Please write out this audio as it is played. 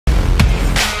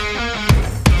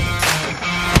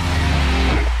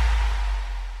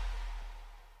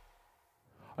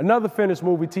Another finish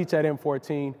move we teach at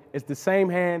M14 is the same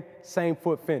hand, same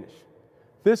foot finish.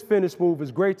 This finish move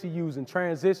is great to use in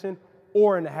transition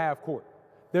or in the half court.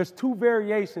 There's two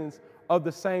variations of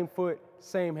the same foot,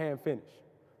 same hand finish.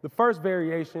 The first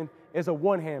variation is a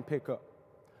one-hand pickup.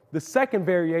 The second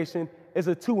variation is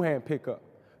a two-hand pickup.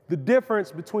 The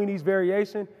difference between these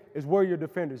variations is where your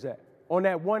defender's at. On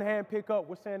that one-hand pickup,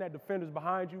 we're saying that defender's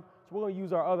behind you, so we're going to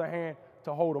use our other hand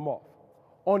to hold them off.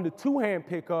 On the two-hand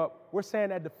pickup, we're saying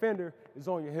that defender is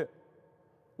on your hip.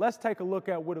 Let's take a look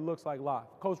at what it looks like live.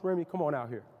 Coach Remy, come on out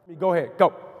here. Go ahead,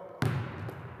 go.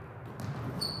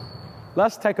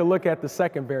 Let's take a look at the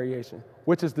second variation,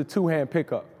 which is the two-hand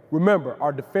pickup. Remember,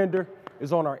 our defender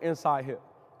is on our inside hip.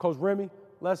 Coach Remy,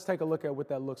 let's take a look at what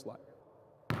that looks like.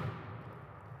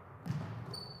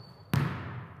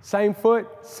 Same foot,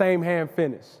 same hand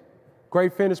finish.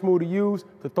 Great finish move to use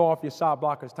to throw off your shot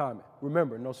blocker's timing.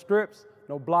 Remember, no strips,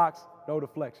 no blocks, no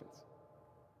deflections.